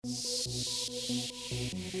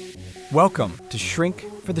Welcome to Shrink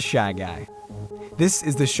for the Shy Guy. This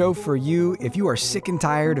is the show for you if you are sick and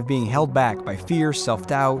tired of being held back by fear,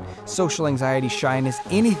 self-doubt, social anxiety, shyness,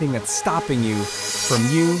 anything that's stopping you from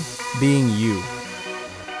you being you.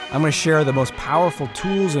 I'm going to share the most powerful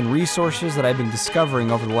tools and resources that I've been discovering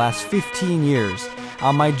over the last 15 years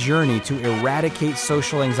on my journey to eradicate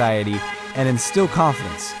social anxiety and instill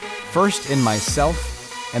confidence, first in myself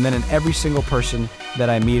and then in every single person that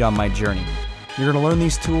I meet on my journey. You're going to learn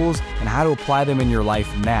these tools and how to apply them in your life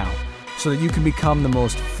now so that you can become the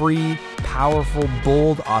most free, powerful,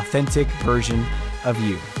 bold, authentic version of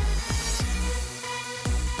you.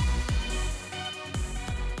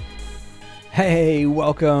 Hey,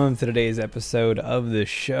 welcome to today's episode of the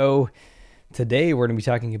show. Today, we're going to be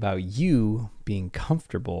talking about you being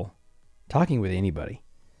comfortable talking with anybody.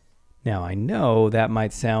 Now, I know that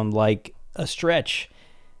might sound like a stretch,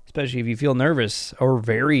 especially if you feel nervous or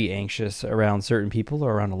very anxious around certain people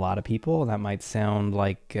or around a lot of people. That might sound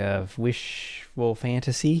like a wishful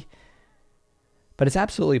fantasy, but it's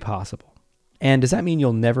absolutely possible. And does that mean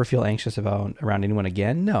you'll never feel anxious around anyone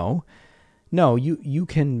again? No, you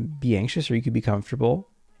can be anxious or you can be comfortable,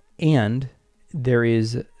 and there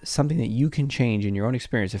is something that you can change in your own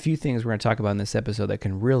experience. A few things we're going to talk about in this episode that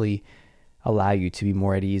can really allow you to be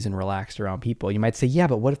more at ease and relaxed around people. You might say, yeah,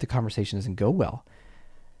 but what if the conversation doesn't go well?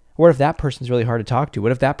 What if that person's really hard to talk to?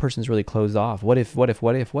 What if that person's really closed off? What if?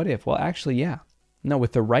 Well, actually, yeah. No,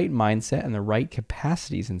 with the right mindset and the right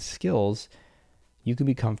capacities and skills, you can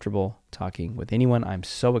be comfortable talking with anyone. I'm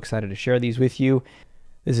so excited to share these with you.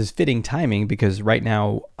 This is fitting timing because right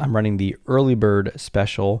now I'm running the early bird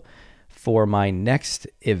special for my next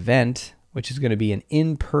event, which is going to be an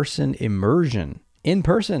in-person immersion,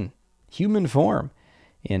 human form,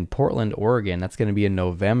 in Portland, Oregon. That's going to be in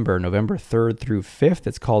November 3rd through 5th.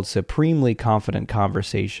 It's called Supremely Confident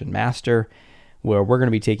Conversation Master, where we're going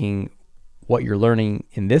to be taking what you're learning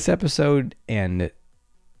in this episode and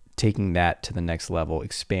taking that to the next level,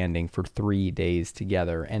 expanding for 3 days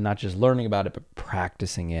together, and not just learning about it, but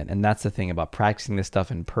practicing it. And that's the thing about practicing this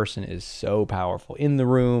stuff in person is so powerful. In the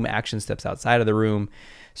room, action steps outside of the room.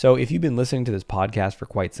 So if you've been listening to this podcast for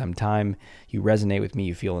quite some time, you resonate with me,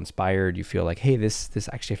 you feel inspired, you feel like, hey, this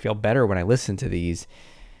actually I feel better when I listen to these.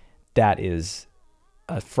 That is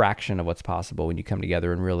a fraction of what's possible when you come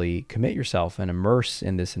together and really commit yourself and immerse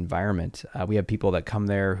in this environment. We have people that come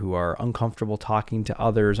there who are uncomfortable talking to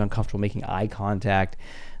others, uncomfortable making eye contact,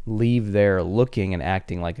 leave there looking and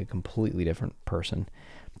acting like a completely different person,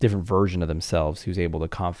 different version of themselves, who's able to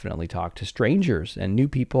confidently talk to strangers and new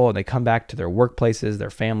people. And they come back to their workplaces, their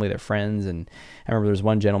family, their friends. And I remember there was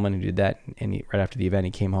one gentleman who did that. And right after the event,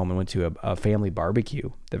 he came home and went to a family barbecue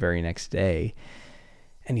the very next day.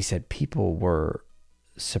 And he said people were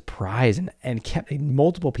surprised and kept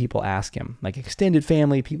multiple people ask him, like extended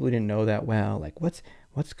family, people who didn't know that well, like, what's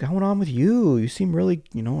going on with you? You seem really,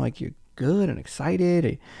 like you're good and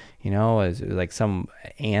excited, as like some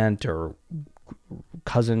aunt or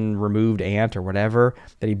cousin removed aunt or whatever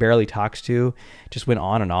that he barely talks to just went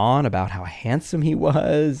on and on about how handsome he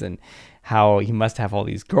was and how he must have all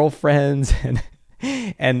these girlfriends.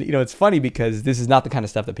 And it's funny because this is not the kind of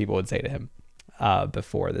stuff that people would say to him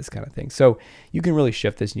before this kind of thing. So you can really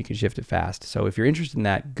shift this and you can shift it fast. So if you're interested in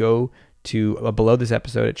that, go to below this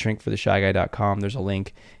episode at shrinkfortheshyguy.com. There's a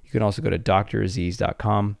link. You can also go to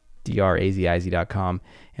draziz.com, draziz.com.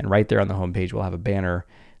 And right there on the homepage, we'll have a banner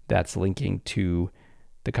that's linking to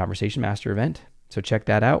the Conversation Master event. So check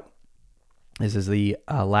that out. This is the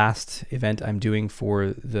last event I'm doing for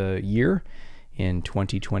the year in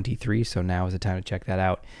 2023. So now is the time to check that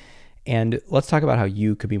out. And let's talk about how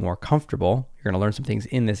you could be more comfortable. You're going to learn some things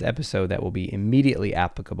in this episode that will be immediately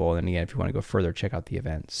applicable. And again, if you want to go further, check out the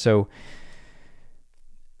event. So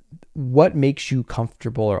what makes you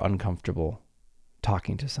comfortable or uncomfortable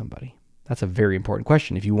talking to somebody? That's a very important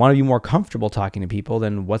question. If you want to be more comfortable talking to people,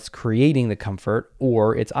 then what's creating the comfort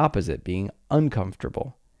or its opposite, being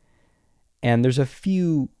uncomfortable? And there's a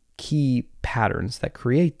few key patterns that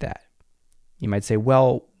create that. You might say,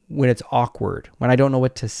 well, when it's awkward, when I don't know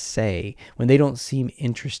what to say, when they don't seem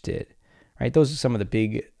interested, right? Those are some of the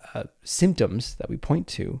big symptoms that we point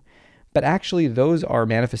to. But actually, those are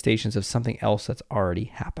manifestations of something else that's already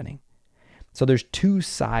happening. So there's two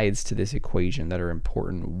sides to this equation that are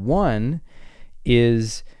important. One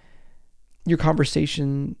is your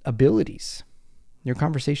conversation abilities, your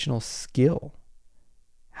conversational skill.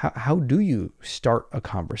 How do you start a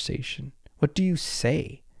conversation? What do you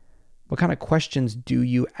say? What kind of questions do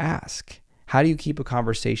you ask? How do you keep a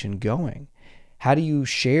conversation going? How do you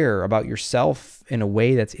share about yourself in a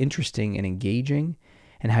way that's interesting and engaging?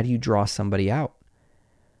 And how do you draw somebody out?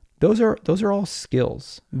 Those are all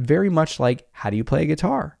skills, very much like how do you play a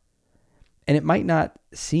guitar? And it might not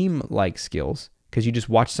seem like skills because you just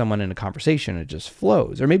watch someone in a conversation and it just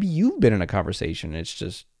flows. Or maybe you've been in a conversation and it's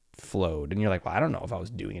just flowed and you're like, well, I don't know if I was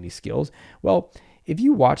doing any skills. Well, if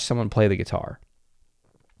you watch someone play the guitar,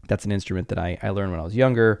 that's an instrument that I learned when I was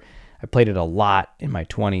younger. I played it a lot in my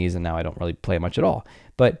 20s and now I don't really play much at all.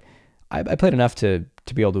 But I played enough to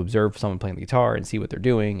be able to observe someone playing the guitar and see what they're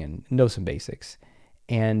doing and know some basics.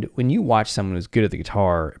 And when you watch someone who's good at the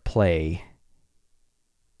guitar play,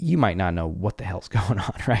 you might not know what the hell's going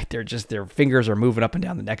on, right? Their fingers are moving up and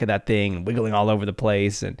down the neck of that thing and wiggling all over the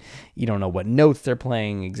place. And you don't know what notes they're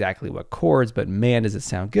playing, exactly what chords, but man, does it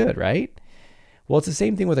sound good, right? Well, it's the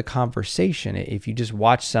same thing with a conversation. If you just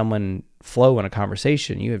watch someone flow in a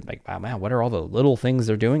conversation, you would like, wow, man, what are all the little things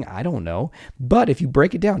they're doing? I don't know. But if you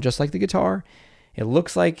break it down, just like the guitar, it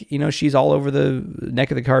looks like, she's all over the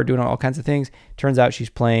neck of the guitar doing all kinds of things. Turns out she's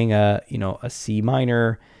playing a C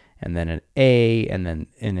minor and then an A, and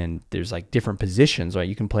then there's like different positions, right?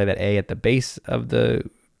 You can play that A at the base of the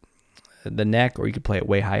neck, or you could play it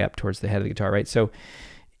way high up towards the head of the guitar, right? So,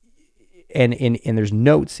 and there's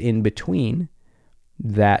notes in between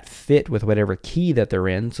that fit with whatever key that they're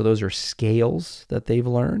in. So those are scales that they've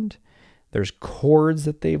learned. There's chords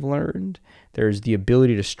that they've learned. There's the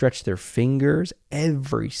ability to stretch their fingers.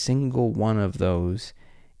 Every single one of those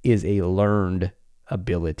is a learned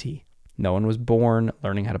ability. No one was born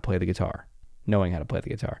learning how to play the guitar, knowing how to play the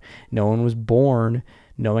guitar. No one was born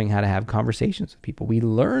knowing how to have conversations with people. We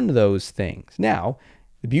learn those things. Now,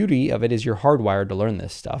 the beauty of it is you're hardwired to learn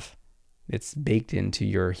this stuff. It's baked into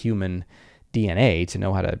your human DNA to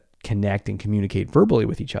know how to connect and communicate verbally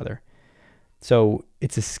with each other. So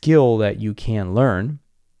it's a skill that you can learn,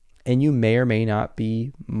 and you may or may not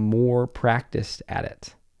be more practiced at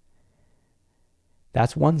it.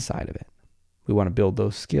 That's one side of it. We want to build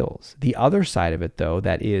those skills. The other side of it, though,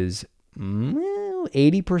 that is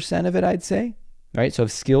 80% of it, I'd say, right? So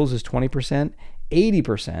if skills is 20%,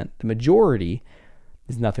 80%, the majority,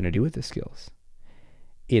 has nothing to do with the skills.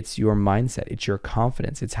 It's your mindset. It's your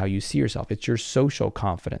confidence. It's how you see yourself. It's your social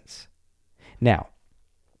confidence. Now,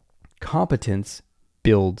 competence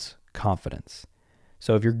builds confidence.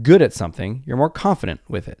 So if you're good at something, you're more confident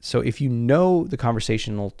with it. So if you know the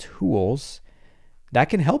conversational tools, that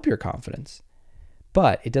can help your confidence.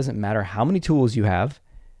 But it doesn't matter how many tools you have.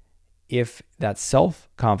 If that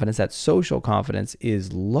self-confidence, that social confidence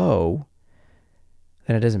is low,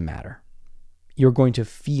 then it doesn't matter. You're going to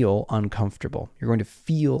feel uncomfortable. You're going to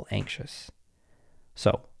feel anxious.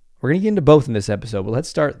 So we're going to get into both in this episode, but let's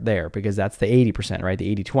start there because that's the 80%, right?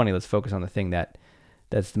 The 80-20. Let's focus on the thing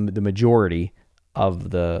that's the majority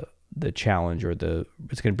of the challenge, or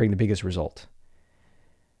it's going to bring the biggest result.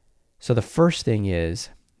 So the first thing is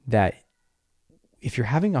that if you're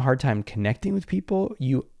having a hard time connecting with people,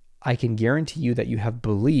 I can guarantee you that you have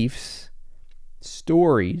beliefs,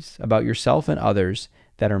 stories about yourself and others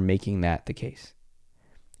that are making that the case.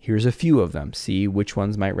 Here's a few of them. See which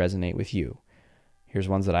ones might resonate with you. Here's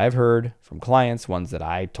ones that I've heard from clients, ones that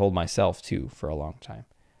I told myself too for a long time.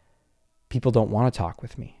 People don't want to talk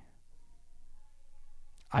with me.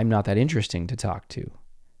 I'm not that interesting to talk to,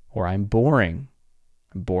 or I'm boring.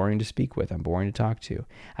 I'm boring to speak with. I'm boring to talk to.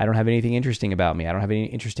 I don't have anything interesting about me. I don't have any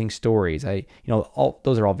interesting stories. All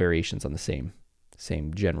those are all variations on the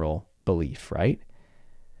same general belief, right?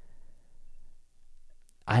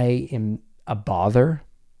 I am a bother.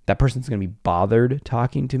 That person's going to be bothered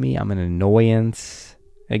talking to me. I'm an annoyance.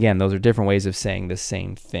 Again, those are different ways of saying the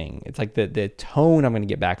same thing. It's like the tone I'm going to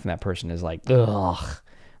get back from that person is like, ugh,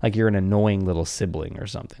 like you're an annoying little sibling or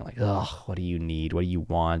something. Like, ugh, what do you need? What do you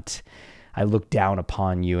want? I look down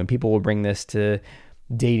upon you. And people will bring this to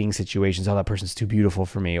dating situations. Oh, that person's too beautiful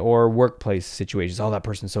for me. Or workplace situations. Oh, that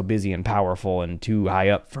person's so busy and powerful and too high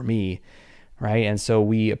up for me. Right? And so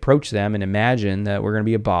we approach them and imagine that we're going to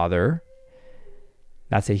be a bother.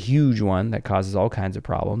 That's a huge one that causes all kinds of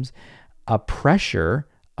problems. A pressure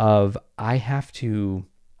of I have to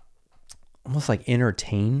almost like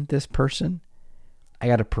entertain this person. I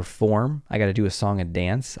got to perform. I got to do a song and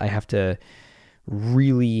dance. I have to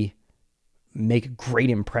really make a great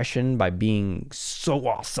impression by being so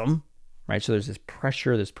awesome, right? So there's this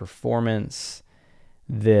pressure, this performance,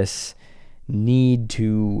 this need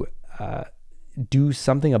to do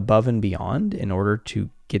something above and beyond in order to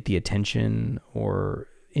get the attention or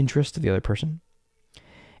interest of the other person.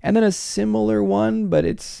 And then a similar one, but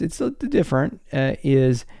it's a little different,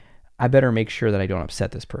 is I better make sure that I don't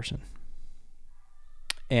upset this person.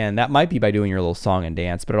 And that might be by doing your little song and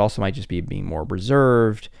dance, but it also might just be being more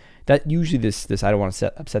reserved. That usually this I don't want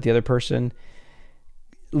to upset the other person.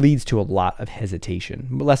 leads to a lot of hesitation,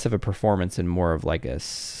 less of a performance and more of like a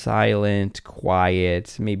silent,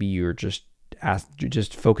 quiet, maybe you're just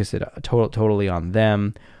focus it totally on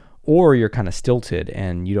them, or you're kind of stilted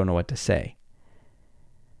and you don't know what to say.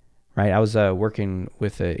 Right? I was working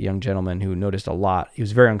with a young gentleman who noticed a lot. He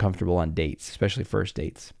was very uncomfortable on dates, especially first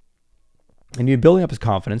dates. And he was building up his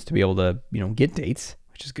confidence to be able to, get dates,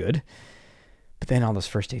 which is good. But then on those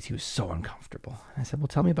first dates, he was so uncomfortable. And I said, well,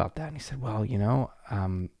 tell me about that. And he said, well,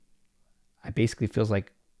 I basically feels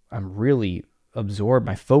like I'm really absorbed.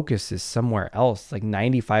 My focus is somewhere else. Like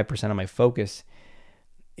 95% of my focus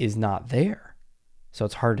is not there. So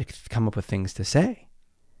it's hard to come up with things to say.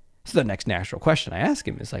 So the next natural question I ask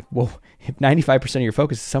him is like, well, if 95% of your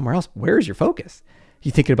focus is somewhere else, where is your focus?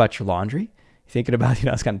 You thinking about your laundry? You thinking about,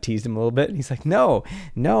 I was kind of teased him a little bit. And he's like, no,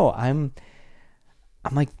 I'm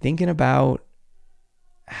like thinking about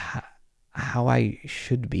how I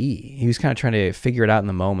should be. He was kind of trying to figure it out in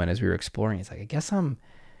the moment as we were exploring. He's like, I guess I'm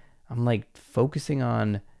like focusing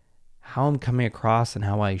on how I'm coming across and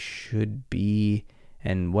how I should be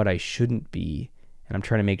and what I shouldn't be. And I'm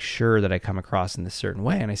trying to make sure that I come across in this certain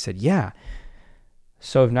way. And I said, yeah.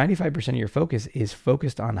 So if 95% of your focus is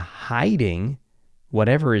focused on hiding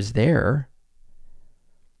whatever is there,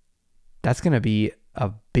 that's going to be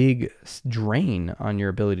a big drain on your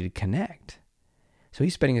ability to connect. So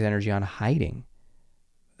he's spending his energy on hiding.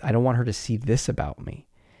 I don't want her to see this about me.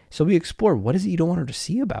 So we explored, what is it you don't want her to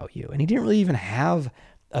see about you? And he didn't really even have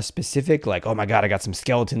a specific, like, oh my God, I got some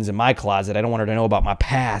skeletons in my closet. I don't want her to know about my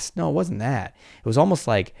past. No, it wasn't that. It was almost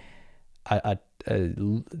like a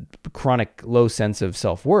chronic low sense of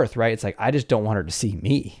self-worth, right? It's like, I just don't want her to see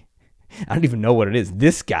me. I don't even know what it is.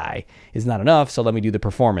 This guy is not enough, so let me do the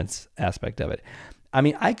performance aspect of it. I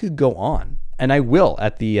mean, I could go on, and I will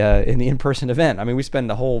at the in the in-person event. I mean, we spend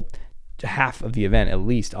the whole half of the event at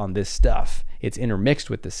least on this stuff. It's intermixed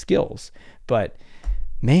with the skills, but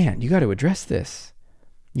man, you got to address this.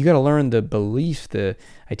 You got to learn the beliefs.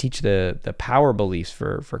 I teach the power beliefs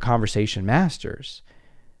for conversation masters.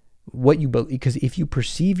 Because if you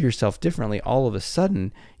perceive yourself differently, all of a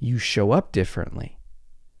sudden you show up differently.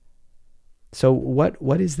 So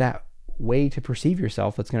what is that way to perceive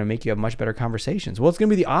yourself that's going to make you have much better conversations? Well, it's going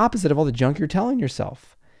to be the opposite of all the junk you're telling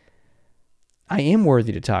yourself. I am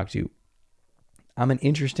worthy to talk to. I'm an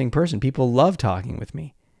interesting person. People love talking with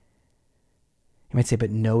me. You might say,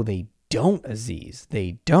 but no, they don't, Aziz.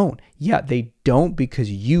 They don't. Yeah, they don't,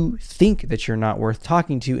 because you think that you're not worth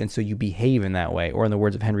talking to, and so you behave in that way. Or in the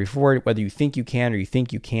words of Henry Ford, whether you think you can or you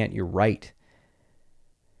think you can't, you're right.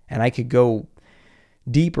 And I could go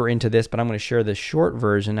deeper into this, but I'm going to share the short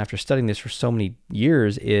version after studying this for so many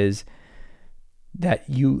years, is that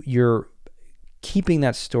you're keeping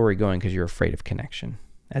that story going because you're afraid of connection.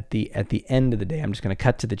 At the end of the day, I'm just going to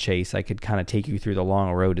cut to the chase. I could kind of take you through the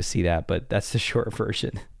long road to see that, but that's the short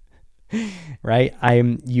version. Right?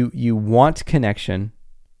 You want connection,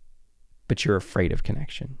 but you're afraid of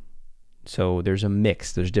connection. So there's a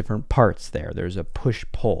mix. There's different parts there. There's a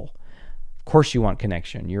push-pull. Of course you want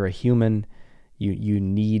connection. You're a human. You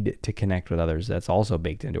need to connect with others. That's also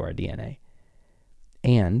baked into our DNA.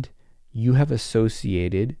 And you have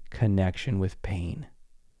associated connection with pain.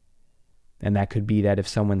 And that could be that if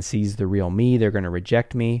someone sees the real me, they're going to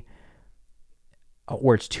reject me,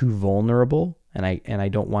 or it's too vulnerable, and I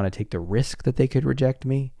don't want to take the risk that they could reject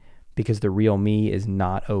me because the real me is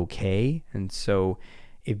not okay. And so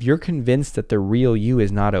if you're convinced that the real you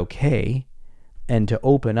is not okay, and to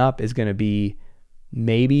open up is going to be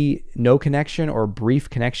maybe no connection or brief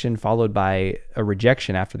connection followed by a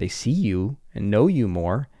rejection after they see you and know you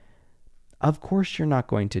more, of course you're not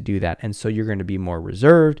going to do that. And so you're going to be more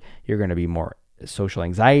reserved. You're going to be more social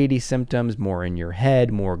anxiety symptoms, more in your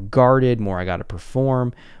head, more guarded, more I got to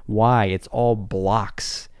perform. Why? It's all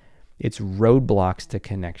blocks. It's roadblocks to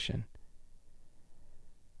connection.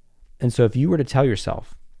 And so if you were to tell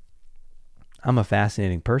yourself, I'm a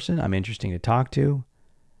fascinating person, I'm interesting to talk to,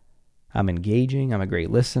 I'm engaging, I'm a great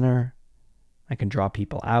listener, I can draw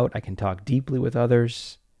people out, I can talk deeply with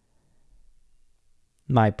others,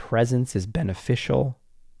 my presence is beneficial,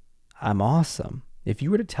 I'm awesome. If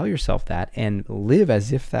you were to tell yourself that and live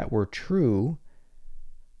as if that were true,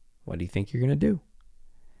 what do you think you're going to do?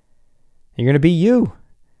 You're going to be you.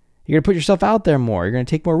 You're going to put yourself out there more. You're going to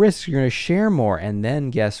take more risks. You're going to share more. And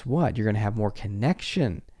then guess what? You're going to have more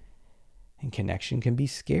connection. And connection can be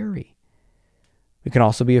scary. We can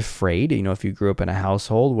also be afraid. If you grew up in a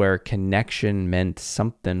household where connection meant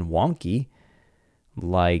something wonky,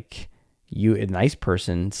 like a nice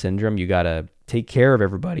person syndrome, you got to take care of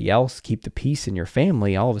everybody else, keep the peace in your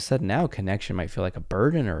family. All of a sudden now connection might feel like a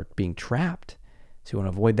burden or being trapped. So you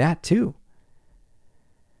want to avoid that too.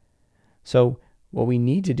 So what we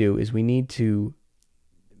need to do is we need to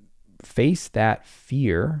face that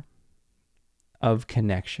fear of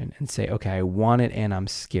connection and say, okay, I want it and I'm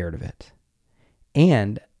scared of it.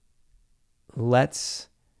 And let's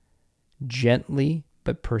gently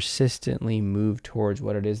but persistently move towards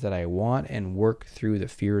what it is that I want and work through the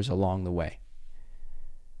fears along the way.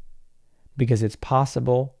 Because it's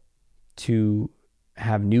possible to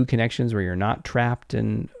have new connections where you're not trapped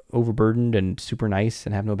and overburdened and super nice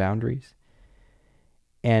and have no boundaries.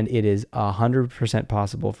 And it is 100%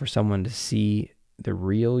 possible for someone to see the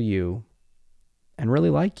real you and really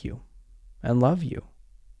like you and love you.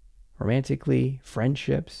 Romantically,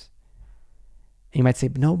 friendships. And you might say,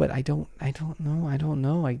 no, but I don't know. I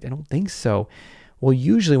don't think so. Well,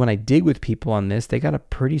 usually when I dig with people on this, they got a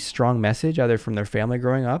pretty strong message, either from their family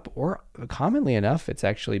growing up, or commonly enough, it's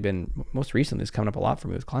actually been, most recently, it's coming up a lot for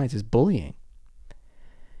me with clients, is bullying.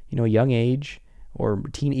 A young age or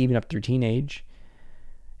even up through teenage.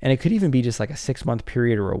 And it could even be just like a 6-month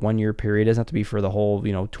period or a 1-year period. It doesn't have to be for the whole,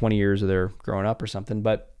 20 years of their growing up or something,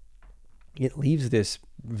 but it leaves this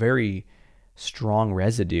very strong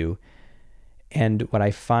residue. And what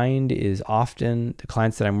I find is often the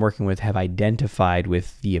clients that I'm working with have identified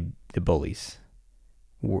with the bullies'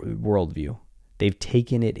 worldview. They've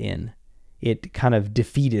taken it in. It kind of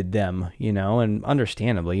defeated them, and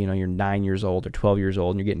understandably, you're 9 years old or 12 years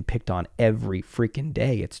old and you're getting picked on every freaking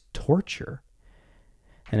day. It's torture.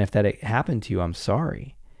 And if that happened to you, I'm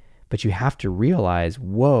sorry. But you have to realize,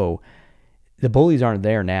 whoa, the bullies aren't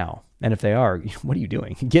there now. And if they are, what are you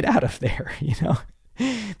doing? Get out of there,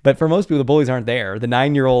 But for most people, the bullies aren't there. The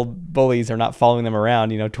 9-year-old bullies are not following them around,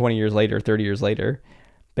 20 years later, 30 years later.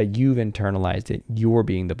 But you've internalized it. You're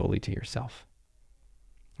being the bully to yourself.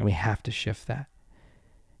 And we have to shift that.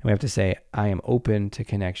 And we have to say, I am open to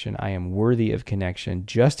connection. I am worthy of connection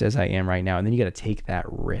just as I am right now. And then you got to take that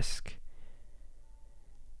risk.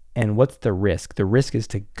 And what's the risk? The risk is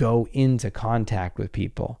to go into contact with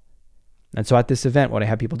people. And so at this event, what I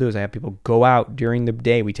have people do is I have people go out during the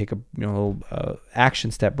day. We take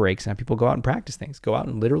action step breaks and have people go out and practice things. Go out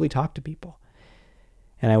and literally talk to people.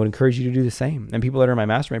 And I would encourage you to do the same. And people that are in my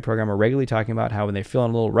mastermind program are regularly talking about how when they're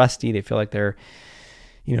feeling a little rusty, they feel like they're,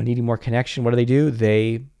 needing more connection. What do?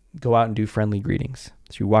 They go out and do friendly greetings.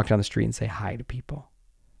 So you walk down the street and say hi to people.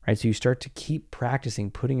 Right? So you start to keep practicing,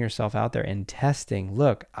 putting yourself out there and testing,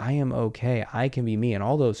 look, I am okay. I can be me. And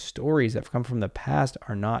all those stories that come from the past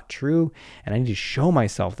are not true. And I need to show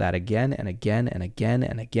myself that again and again and again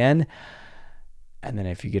and again. And then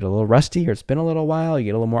if you get a little rusty or it's been a little while, you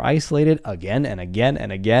get a little more isolated again and again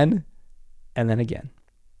and again, and then again.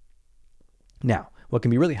 Now, what can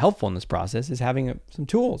be really helpful in this process is having some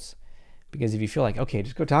tools. Because if you feel like, okay,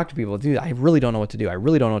 just go talk to people, dude, I really don't know what to do. I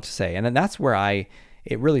really don't know what to say. And then that's where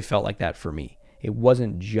it really felt like that for me. It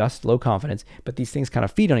wasn't just low confidence, but these things kind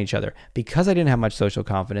of feed on each other. Because I didn't have much social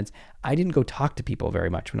confidence, I didn't go talk to people very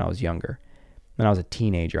much when I was younger. When I was a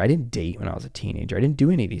teenager, I didn't date when I was a teenager. I didn't do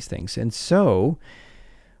any of these things. And so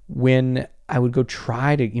when I would go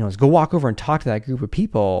try to, go walk over and talk to that group of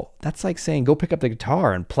people, that's like saying, go pick up the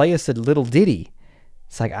guitar and play us a little ditty.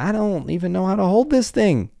 It's like, I don't even know how to hold this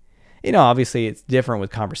thing. Obviously it's different with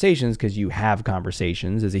conversations because you have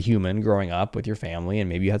conversations as a human growing up with your family and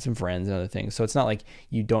maybe you had some friends and other things. So it's not like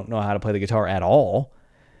you don't know how to play the guitar at all,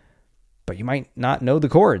 but you might not know the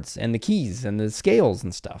chords and the keys and the scales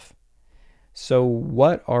and stuff. So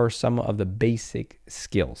what are some of the basic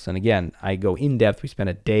skills? And again, I go in depth. We spend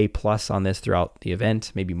a day plus on this throughout the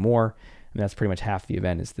event, maybe more. And that's pretty much half the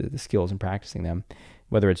event is the skills and practicing them,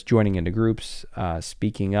 whether it's joining into groups,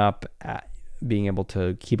 speaking up, being able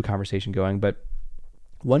to keep a conversation going. But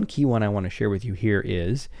one key one I want to share with you here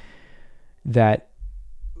is that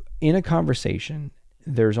in a conversation,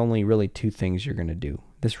 there's only really two things you're going to do.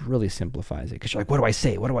 This really simplifies it because you're like, what do I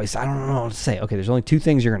say? What do I say? I don't know what to say. Okay, there's only two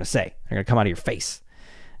things you're going to say. They're going to come out of your face.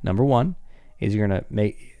 Number one is you're going to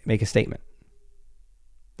make a statement.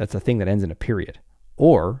 That's a thing that ends in a period.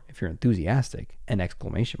 Or, if you're enthusiastic, an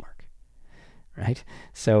exclamation mark. Right?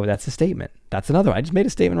 So that's a statement. That's another one. I just made a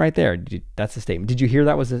statement right there. That's a statement. Did you hear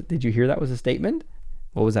that was a statement?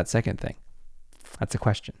 What was that second thing? That's a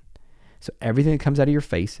question. So everything that comes out of your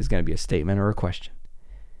face is going to be a statement or a question.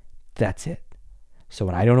 That's it. So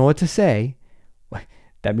when I don't know what to say,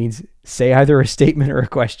 that means say either a statement or a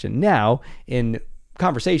question. Now, in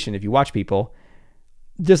conversation, if you watch people,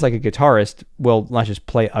 just like a guitarist will not just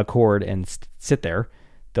play a chord and sit there.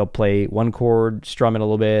 They'll play one chord, strum it a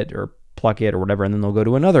little bit, or pluck it or whatever, and then they'll go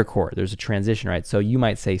to another chord. There's a transition, right? So you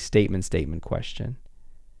might say statement, question.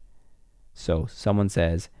 So someone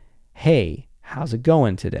says, hey, how's it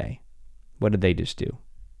going today? What did they just do?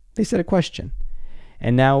 They said a question.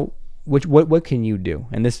 And now what can you do?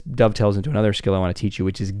 And this dovetails into another skill I want to teach you,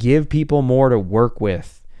 which is give people more to work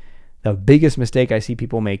with. The biggest mistake I see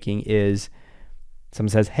people making is someone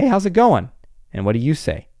says, "Hey, how's it going?" And what do you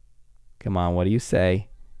say? Come on, what do you say?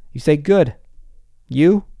 You say, "Good."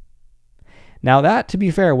 You? Now that, to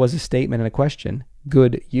be fair, was a statement and a question.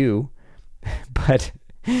 Good, you. But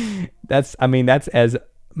that's as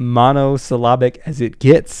monosyllabic as it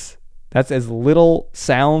gets. That's as little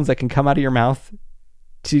sounds that can come out of your mouth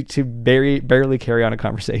to barely carry on a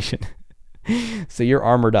conversation. So you're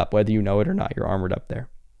armored up, whether you know it or not. You're armored up there.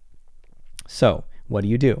 So what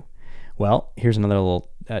do? Well, here's another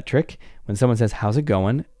little trick. When someone says, "How's it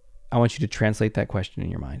going?" I want you to translate that question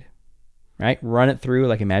in your mind. Right? Run it through,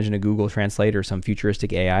 like imagine a Google Translate or some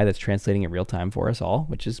futuristic AI that's translating it real time for us all,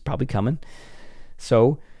 which is probably coming.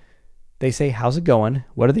 So they say, "How's it going?"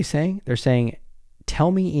 What are they saying? They're saying, "Tell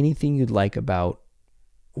me anything you'd like about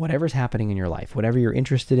whatever's happening in your life, whatever you're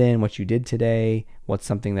interested in, what you did today, what's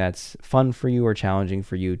something that's fun for you or challenging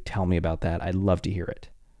for you. Tell me about that. I'd love to hear it."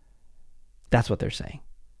 That's what they're saying.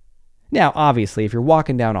 Now, obviously, if you're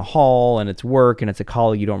walking down a hall and it's work and it's a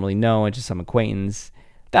colleague you don't really know, it's just some acquaintance,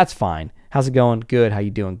 that's fine. "How's it going?" "Good." "How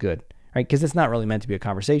you doing?" "Good." Right? Because it's not really meant to be a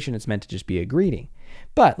conversation. It's meant to just be a greeting.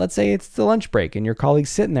 But let's say it's the lunch break and your colleague's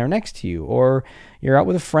sitting there next to you, or you're out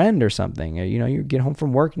with a friend or something. You get home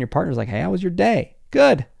from work and your partner's like, "Hey, how was your day?"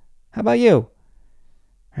 "Good." "How about you?"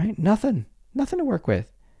 Right? Nothing to work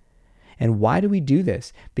with. And why do we do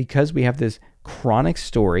this? Because we have this chronic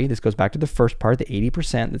story. This goes back to the first part, the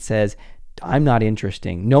 80%, that says, "I'm not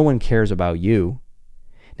interesting. No one cares about you."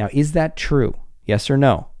 Now, is that true? Yes or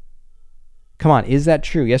no? Come on, is that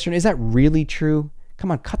true? Yes or no? Is that really true?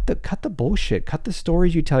 Come on, cut the bullshit. Cut the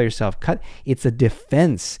stories you tell yourself. It's a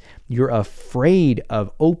defense. You're afraid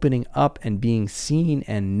of opening up and being seen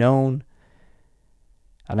and known.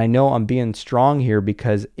 And I know I'm being strong here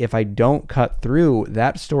because if I don't cut through,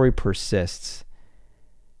 that story persists.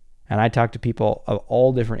 And I talk to people of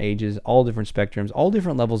all different ages, all different spectrums, all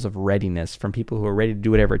different levels of readiness, from people who are ready to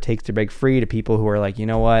do whatever it takes to break free to people who are like, "You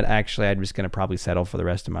know what, actually, I'm just going to probably settle for the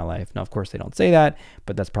rest of my life." Now, of course, they don't say that,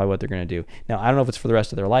 but that's probably what they're going to do. Now, I don't know if it's for the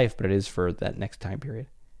rest of their life, but it is for that next time period.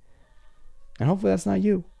 And hopefully that's not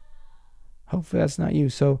you. Hopefully that's not you.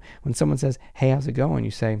 So when someone says, "Hey, how's it going?"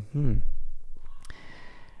 you say,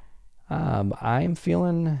 I'm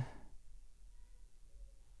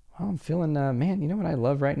feeling, man, you know what I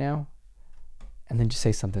love right now? And then just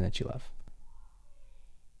say something that you love.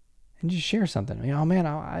 And just share something. Man,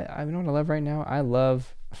 I know what I love right now?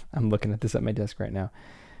 I'm looking at this at my desk right now.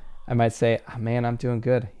 I might say, "Man, I'm doing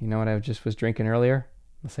good. You know what I just was drinking earlier?"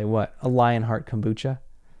 I'll say, "What?" "A Lionheart kombucha.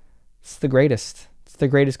 It's the greatest. It's the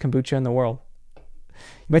greatest kombucha in the world."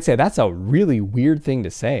 You might say, that's a really weird thing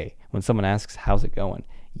to say when someone asks, "How's it going?"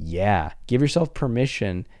 Yeah, give yourself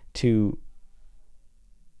permission to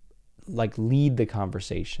lead the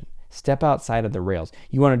conversation. Step outside of the rails.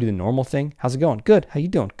 You want to do the normal thing? "How's it going?" "Good." "How you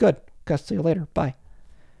doing?" "Good." "Okay, see you later. Bye."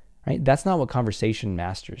 Right? That's not what conversation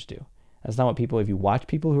masters do. That's not what if you watch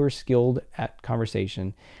people who are skilled at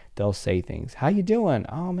conversation, they'll say things. "How you doing?"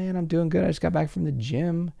 "Oh man, I'm doing good. I just got back from the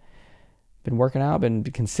gym. Been working out, been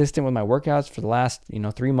consistent with my workouts for the last,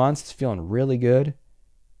 3 months. It's feeling really good."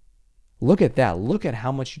 Look at that. Look at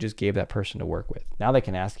how much you just gave that person to work with. Now they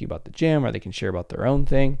can ask you about the gym, or they can share about their own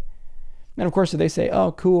thing. And of course, if they say,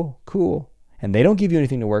 "Oh, cool," and they don't give you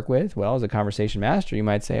anything to work with, well, as a conversation master, you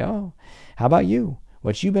might say, "Oh, how about you?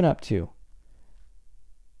 What you been up to?"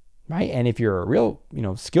 Right? And if you're a real,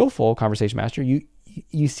 skillful conversation master,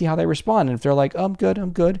 you see how they respond. And if they're like, "Oh, I'm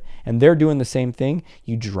good," and they're doing the same thing,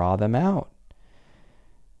 you draw them out.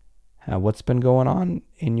 What's been going on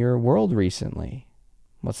in your world recently?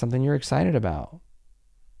 What's something you're excited about?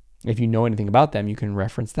 If you know anything about them, you can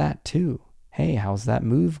reference that too. "Hey, how's that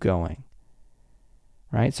move going?"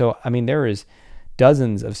 Right? So, there is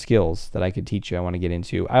dozens of skills that I could teach you. I want to get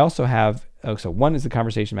into. I also have, so one is the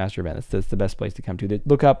Conversation Master event. That's the best place to come to.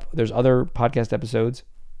 There's other podcast episodes.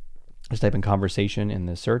 Just type in conversation in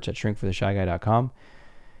the search at shrinkfortheshyguy.com.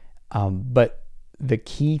 But the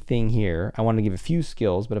key thing here, I want to give a few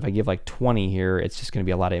skills, but if I give 20 here, it's just going to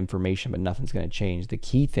be a lot of information, but nothing's going to change. The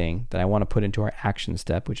key thing that I want to put into our action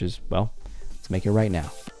step, which is, let's make it right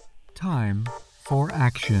now. Time for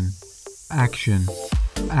action. Action.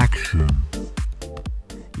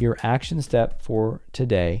 Your action step for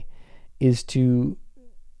today is to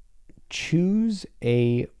choose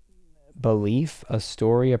a belief, a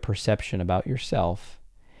story, a perception about yourself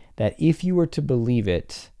that if you were to believe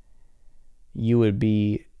it, you would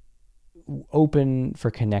be open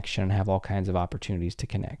for connection and have all kinds of opportunities to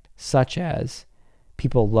connect, such as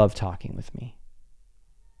people love talking with me.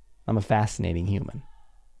 I'm a fascinating human,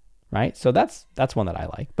 right? So that's one that I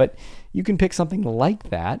like. But you can pick something like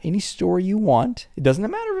that, any story you want. It doesn't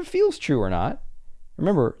matter if it feels true or not.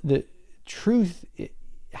 Remember, the truth,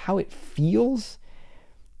 how it feels,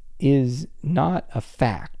 is not a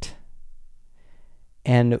fact.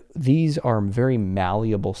 And these are very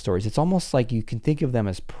malleable stories. It's almost like you can think of them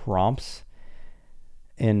as prompts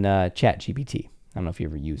in ChatGPT. I don't know if you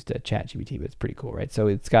ever used ChatGPT, but it's pretty cool, right? So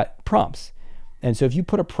it's got prompts. And so if you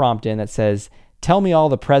put a prompt in that says, tell me all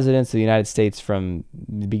the presidents of the United States from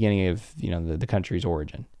the beginning of the country's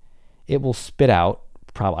origin, it will spit out,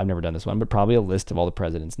 I've never done this one, but probably a list of all the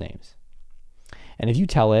presidents' names. And if you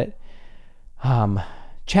tell it,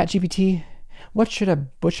 ChatGPT, what should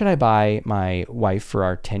I buy my wife for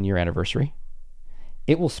our 10-year anniversary?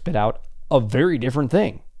 It will spit out a very different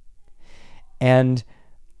thing. And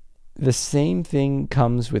the same thing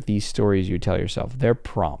comes with these stories you tell yourself. They're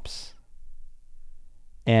prompts.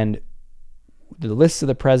 And the lists of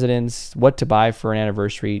the presidents, what to buy for an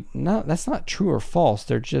anniversary, no, that's not true or false.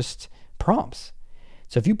 They're just prompts.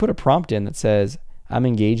 So if you put a prompt in that says, I'm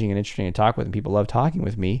engaging and interesting to talk with and people love talking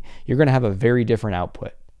with me, you're going to have a very different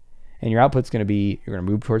output. And your output's going to be, you're going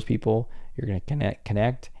to move towards people, you're going to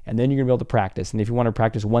connect, and then you're going to be able to practice. And if you want to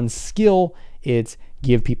practice one skill, it's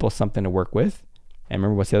give people something to work with. And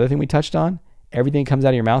remember, what's the other thing we touched on? Everything that comes out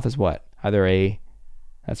of your mouth is what? Either a,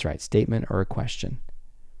 that's right, statement or a question.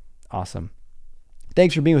 Awesome.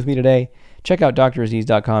 Thanks for being with me today. Check out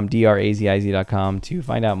draziz.com, draziz.com to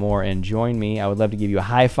find out more and join me. I would love to give you a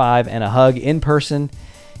high five and a hug in person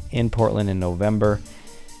in Portland in November.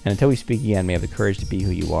 And until we speak again, may have the courage to be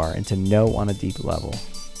who you are and to know on a deep level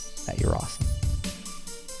that you're awesome.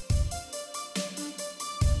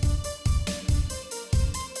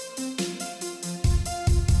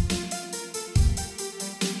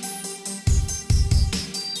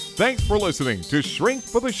 Thanks for listening to Shrink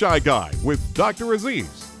for the Shy Guy with Dr.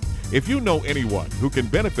 Aziz. If you know anyone who can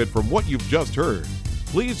benefit from what you've just heard,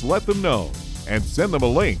 please let them know and send them a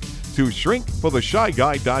link to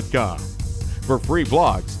shrinkfortheshyguy.com. For free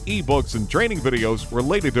blogs, ebooks, and training videos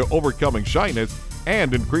related to overcoming shyness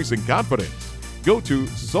and increasing confidence, go to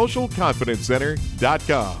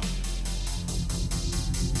socialconfidencecenter.com.